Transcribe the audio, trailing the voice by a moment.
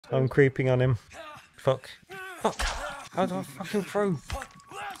I'm creeping on him. Fuck. Fuck. How do I fucking throw?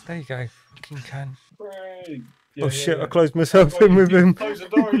 There you go. Fucking can. Great. Oh shit, I closed myself in with him. Close the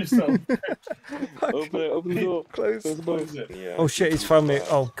door yourself. Open the door. Close. Close the door. Close it. Yeah, Oh shit, he's found me.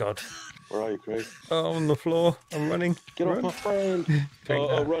 Oh god. Where are you, Craig? Oh, on the floor. I'm running. Get Run. off my friend. Take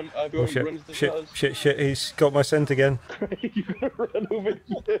that. Run. Oh Everyone shit. run to the Shit, shutters. shit, shit. He's got my scent again. Craig, you gotta run over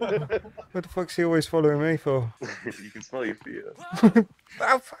here. What the fuck's he always following me for? You can smell your fear.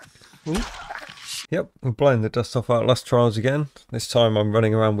 Oh, fuck. Ooh. Yep, I'm blowing the dust off Outlast Trials again. This time I'm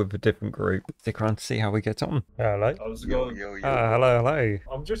running around with a different group. Stick around to see how we get on. Hello. How's it Yo, going? yo, yo. Hello.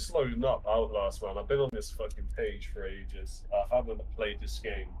 I'm just loading up Outlast, man. I've been on this fucking page for ages. I haven't played this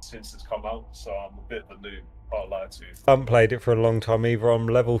game since it's come out, so I'm a bit of a noob. Can't lie to you. I haven't played it for a long time either. I'm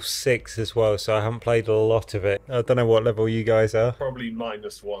level 6 as well, so I haven't played a lot of it. I don't know what level you guys are. Probably -1.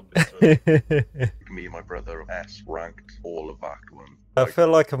 This one. Me and my brother S ranked all of Act 1. I feel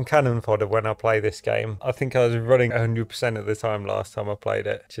like I'm cannon fodder when I play this game. I think I was running 100% of the time last time I played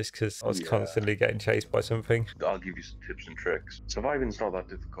it, just because I was constantly getting chased by something. I'll give you some tips and tricks. Surviving's not that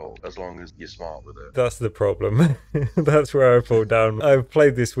difficult as long as you're smart with it. That's the problem. That's where I fall down. I've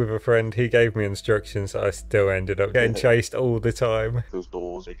played this with a friend. He gave me instructions. I still ended up getting chased all the time. Those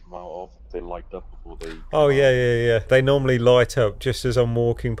doors they come out of, they light up before they... Oh, yeah. They normally light up just as I'm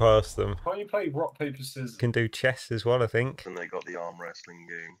walking past them. Can't you play rock, paper, scissors? Can do chess as well, I think. And they got the arm wrestling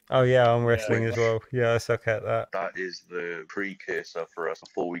game. Oh, yeah, arm wrestling as well. Yeah, I suck at that. That is the precursor for us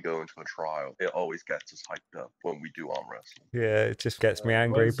before we go into a trial. It always gets us hyped up when we do arm wrestling. Yeah, it just gets me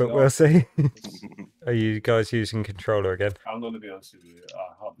angry, where's but the we'll see. Are you guys using controller again? I'm gonna be honest with you,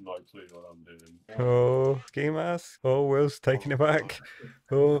 I have no clue what I'm doing. Oh, ski mask. Oh, Will's taking it back.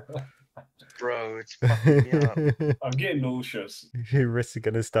 Oh. Bro, it's fucking me up. I'm getting nauseous. Your wrists are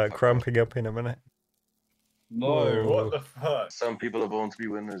going to start cramping up in a minute. No, Whoa. what the fuck? Some people are born to be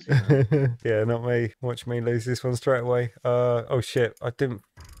winners, you know? Yeah, not me. Watch me lose this one straight away. Oh shit, I didn't.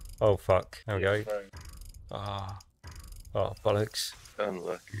 Oh fuck. There we go. Frank. Ah. Oh, bollocks.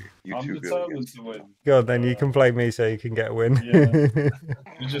 Unlucky. You I'm too good determined against to win. Go on then, you can play me so you can get a win. Yeah.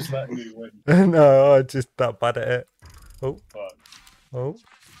 You just let me win. No, I'm just that bad at it. Oh, Fuck. oh,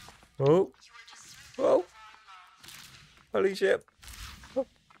 oh, oh. Holy shit.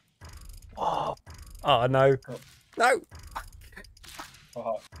 Oh, oh no. No.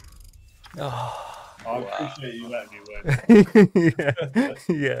 Fuck. Oh. I appreciate you letting me win.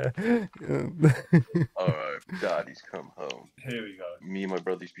 Yeah. Alright, daddy's come home. Here we go. Me and my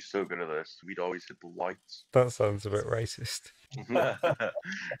brother used to be so good at this. We'd always hit the whites. That sounds a bit racist.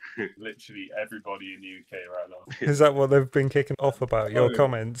 Literally everybody in the UK right now. Is that what they've been kicking off about? Your Oh.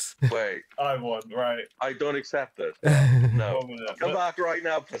 comments? Wait, I won, right? I don't accept it. I'll No. 1 minute. Come back right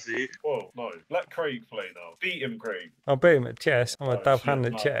now, pussy. Whoa, no. Let Craig play now. Beat him, Craig. beat him at chess. I'm a Oh, dab shit, hand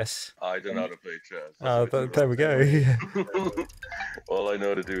at no. chess. I don't know how to play chess. Oh, That's what there we you're go. right. All I know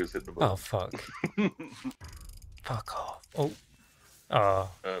how to do is hit the Oh, button. fuck. Fuck off. Oh. Oh.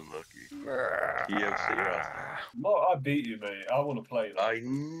 Unlucky. He upset your ass. No, I beat you, mate. I want to play now. I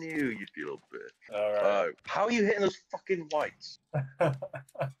knew you'd be a little bit. Alright. How are you hitting those fucking whites? Oh my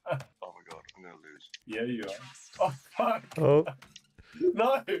god, I'm gonna lose. Yeah, you are. Oh, fuck. Oh.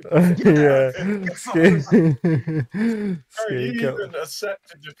 No. Yeah. Harry, you even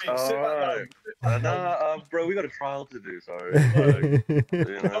accepted defeat. Sit back down. Bro, we got a trial to do, sorry. You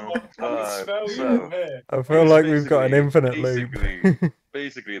Come know? on, I can smell you so- from here. I feel like we've got an infinite loop.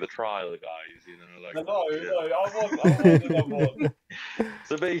 Basically the trial guys, you know, like. No, yeah. no, I want another one.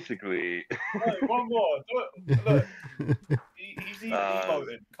 So basically, No, one more. Look. He's even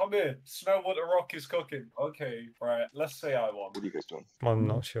emoting. Come here. Smell what the rock is cooking. Okay, right. Let's say I won. what are you guys doing? I'm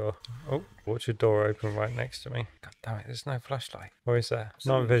not sure. Oh, watch a door open right next to me. God damn it, there's no flashlight. Or is there?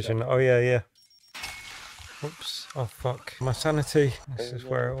 Night vision. Oh, yeah. Oops. Oh, fuck. My sanity. This is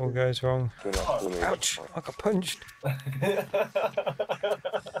where it all goes wrong. Ouch! I got punched.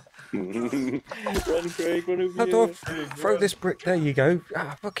 Run, Craig, run over How do I here. throw this brick? There you go.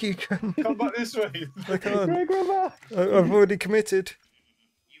 Ah, fuck you. Come back this way. I can't. Craig, run back. I've already committed.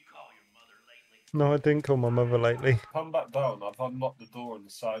 No, I didn't call my mother lately. Come back down. I've unlocked the door on the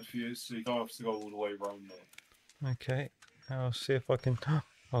side for you, so you don't have to go all the way around there. Okay. I'll see if I can.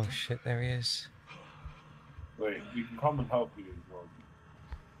 Oh shit! There he is. Wait, we can come and help you as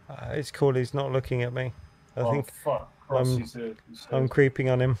well. It's cool. He's not looking at me. I think Fuck. Cross, he's here. He's here. I'm creeping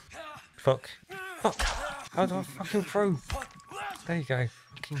on him. Fuck. Fuck. How do I fucking throw? There you go.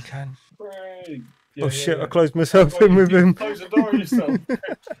 Fucking can. Craig. Yeah, Oh yeah, shit, yeah. I closed myself Oh, in with you him. close the door yourself.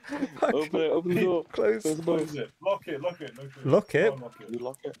 Open the door. Close. Close the door. Close it. Lock it. Lock it. Lock it? Oh, lock it. Can you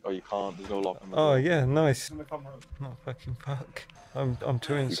lock it? Oh, you can't. There's no lock on the Oh door. yeah, It's nice. gonna come out. Not fucking fuck. I'm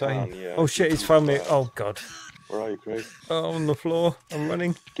too You insane. can, yeah. Oh shit, he's found me. Oh god. Where are you, Craig? Oh, on the floor. I'm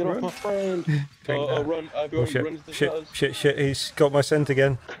running. Get Run. off my friend! Drink Oh, that. run, Oh everyone, shit, run to the shit, shutters. shit. He's got my scent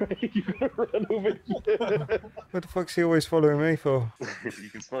again. Craig, you gotta run over here. What the fuck's he always following me for? You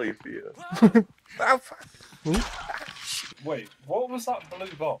can smell your fear. Oh fuck. Ooh. Wait, what was that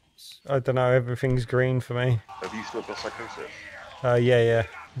blue box? I don't know, everything's green for me. Have you still got psychosis? Yeah.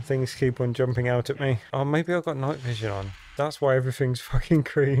 Things keep on jumping out at me. Oh, maybe I've got night vision on. That's why everything's fucking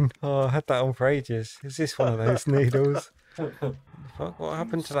green. Oh, I had that on for ages. Is this one of those needles? Fuck, what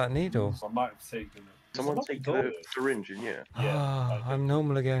happened to that needle? I might have taken it. Someone take the syringe in here. Ah, I'm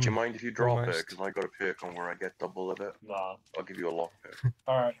normal again. Do you mind if you drop it? Almost. Because I got a perk on where I get double of it. Nah. I'll give you a lockpick.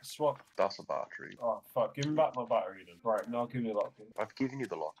 Alright, swap. That's a battery. Oh, fuck. Give me back my battery then. Right, now give me a lock. I've given you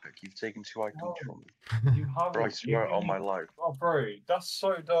the lockpick. You've taken 2 items No. from me. You have Bro, I swear on my life. Oh, bro, that's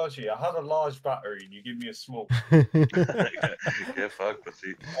so dodgy. I had a large battery and you give me a small. Yeah, fuck,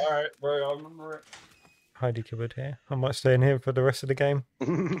 pussy. Alright, bro, I remember it. Hidey cupboard here. I might stay in here for the rest of the game.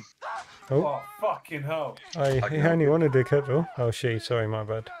 Oh, Oh, fucking hell. I can only help wanted a cuddle. Oh, she. Sorry, my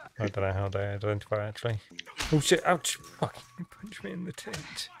bad. I don't know how they identify actually. Oh shit! Ouch! Fuck! You punched me in the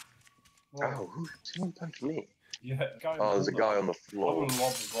tit. Ow, someone punched me. Yeah. Oh, there's a guy on the I'm floor. gonna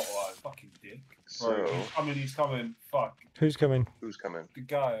lob the bottle out. Fucking dick. So, Bro, he's coming. Fuck. Who's coming? who's coming? The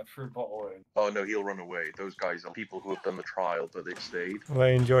guy I threw a bottle in. Oh no, he'll run away. Those guys are people who have done the trial, but they've stayed.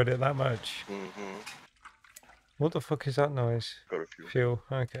 They enjoyed it that much. Mm-hmm. What the fuck is that noise? Got a few. Fuel.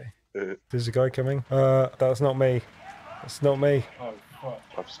 Okay. Uh, There's a guy coming. That's not me. That's not me. Oh, fuck.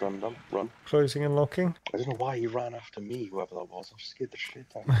 I've stunned them. Run. Closing and locking. I don't know why he ran after me, whoever that was. I scared the shit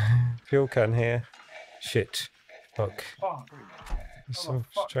out of me. Fuel can here. Shit. Fuck. Fuck. There's some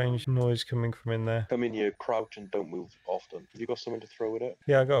strange noise coming from in there. Come in here, crouch and don't move often. Have you got something to throw at it?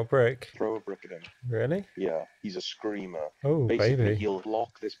 Yeah, I got a brick. Throw a brick at him. Really? Yeah, he's a screamer. Oh, Basically, baby. he'll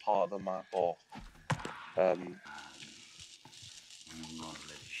lock this part of the map off.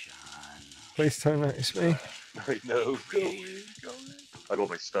 Please don't notice me. I know. Go in. I got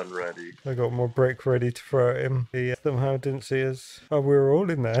my stun ready. I got my brick ready to throw at him. He somehow didn't see us. Oh, we were all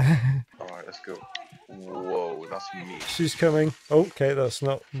in there. Alright, let's go. Whoa, that's me. She's coming. Okay, that's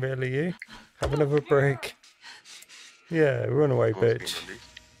not really you. Have another break. Yeah, run away, Goes being bitch. released.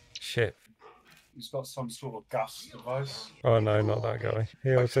 Shit. He's got some sort of gas device. Oh no, not that guy.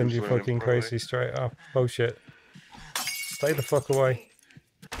 He'll Like send you Bruce Wayne fucking in Broadway. crazy straight up. Oh shit. Stay the fuck away.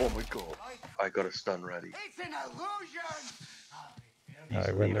 Oh my god. I got a stun ready. It's an illusion!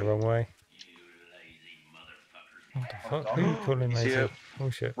 I went the wrong way. What the fuck? Who are you calling You see later? it? Oh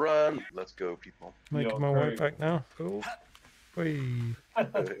shit. Run! Let's go, people. Making Yo, my way Craig. back now. Oh. Whee.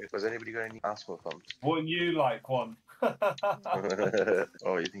 Has anybody got any asthma pumps? Wouldn't you like one?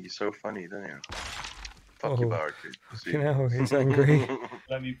 Oh, you think you're so funny, don't you? Fuck you, Oh. Barricade. See? You know, he's angry.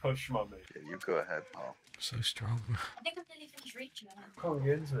 Let me push, mummy. Yeah, you go ahead, pal. So strong. I think I've nearly finished reaching it. Can't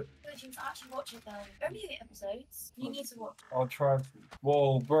get into it. But you can actually watch it though. Only 8 episodes. You need to watch. I'll try.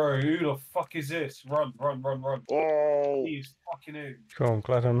 Whoa, bro, who the fuck is this? Run. Oh! He's fucking in. Cool, I'm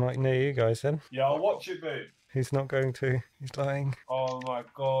glad I'm not near you guys then. Yeah, I'll watch it, babe. He's not going to. He's lying. Oh my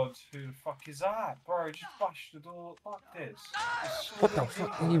god, who the fuck is that? Bro, just bash the door. Fuck this. It's so What the easy.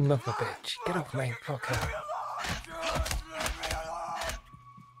 fuck, you mother bitch? Get off me, fucker.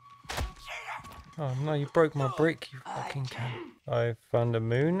 Oh no, you broke my brick, you fucking cunt. I found a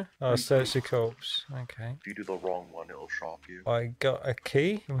moon. Oh, search the corpse. Okay. If you do the wrong one, it'll shock you. I got a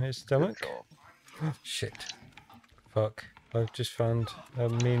key from his Good stomach. job. Shit. Fuck. I've just found a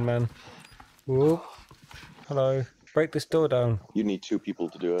mean man. Whoop. Hello. Break this door down. You need 2 people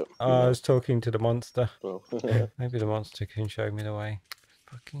to do it. I was talking to the monster. Well, Maybe the monster can show me the way.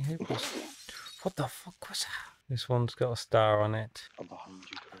 Fucking hopeless. What the fuck was that? This one's got a star on it. I'm behind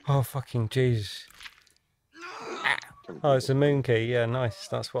you, Craig. Oh, fucking jeez. Oh, it's a moon key. Yeah, nice.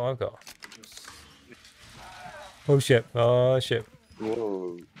 That's what I've got. Oh, shit. Oh, shit.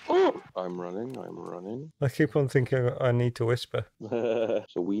 Whoa. I'm running. I keep on thinking I need to whisper.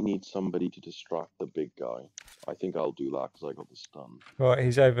 So we need somebody to distract the big guy. I think I'll do that because I got the stun. Right,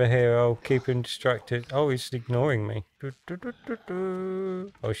 he's over here. I'll keep him distracted. Oh, he's ignoring me.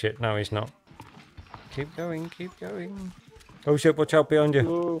 Oh, shit. No, he's not. Keep going. Oh, shit. Watch out behind you.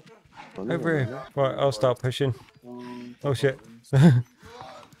 Whoa. Over here. Right, I'll start pushing. Oh, shit. Hang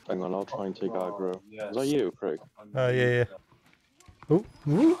on, I'll try and take aggro. Is that you, Craig? Yeah. Oh,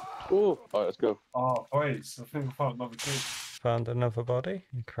 woo. Oh, alright, let's go. Oh, wait, I think I found another key. Found another body.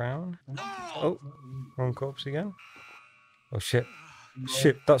 A crown. Oh, wrong corpse again. Oh shit.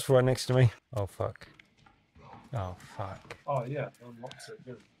 Shit, that's right next to me. Oh fuck. Oh fuck. Oh yeah, unlocks it.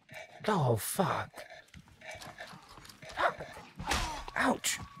 Good. Oh fuck.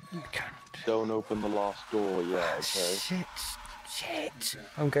 Ouch. You can't. Don't open the last door yet, okay? Shit. Shit.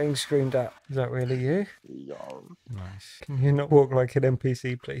 I'm getting screamed at. Is that really you? Yarn. Nice. Can you not walk like an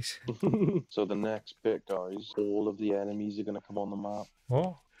NPC, please? So the next bit, guys, all of the enemies are gonna come on the map.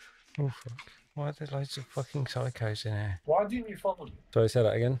 What? Oh fuck. Why are there loads of fucking psychos in here? Why didn't you follow me? Sorry, say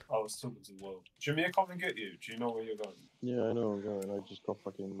that again. I was talking to the world. Jimmy, come and get you. Do you know where you're going? Yeah, I know I'm going. I just got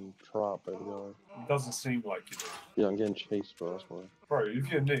fucking trapped by the guy. It doesn't seem like you do. Yeah, I'm getting chased, bro. That's why. Bro,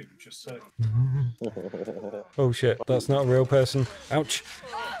 if you're new, just say. Oh shit, that's not a real person. Ouch.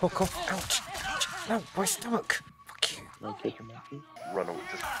 Fuck off. Ouch. Ouch. No, my stomach. Fuck you. Am I taking that piece? Run away.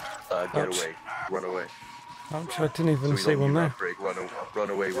 Just get Ouch. away. Run away. Ouch, I didn't even So see you don't one need there. that break. Run away. Run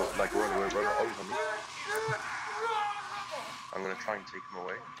away. Oh, he's on me. I'm gonna try and take him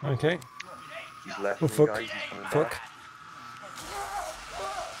away. Okay. He's left Oh me, fuck. guys. He's coming Fuck. back.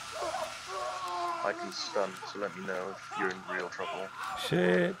 I can stun, so let me know if you're in real trouble.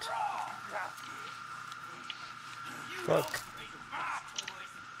 Shit. Fuck.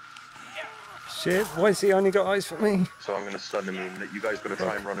 Shit, why has he only got eyes for me? So I'm gonna stun him in. You guys gotta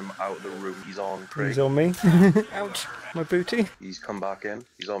try and run him out of the room. He's on Craig. He's on me. Ouch. My booty. He's come back in.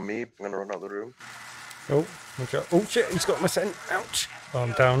 He's on me. I'm gonna run out the room. Oh, watch out. Oh shit, he's got my scent. Ouch. Oh,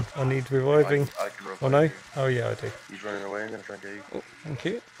 I'm down. I need reviving. I can revive Oh no? you. Oh yeah, I do. He's running away. I'm gonna try and get you. Oh, thank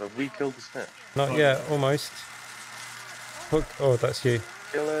you. So we killed the snitch. Not yet, almost. Fuck. Oh, that's you.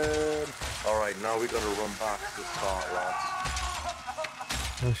 Kill him. Alright, now we gotta run back to the start, lads.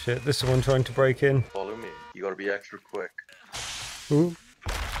 Oh shit, this is one trying to break in. Follow me. You gotta be extra quick. Ooh.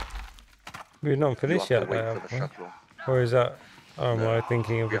 We're not You finished have yet, to wait though, for the have we? shuttle. Or is that... Oh, am I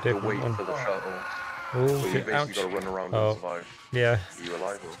thinking of You a have to different wait one? for the shuttle. Oh So you shit, basically ouch. gotta run around Oh. and survive. Yeah. Are you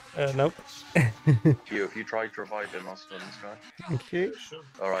alive? Nope. If you try to revive him, I'll stun this guy. Thank you. Sure.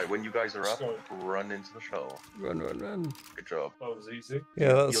 Alright, when you guys are up, Let's run into the shuttle. Run, run, run. Good job. That was easy. Yeah,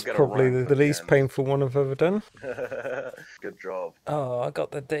 You'll that's get a probably rank the at the least end. painful one I've ever done. Good job. Oh, I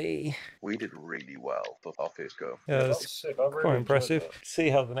got the D. We did really well for our first go. Yeah, That that's was sick. I really quite enjoyed impressive. that. See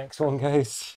how the next one goes.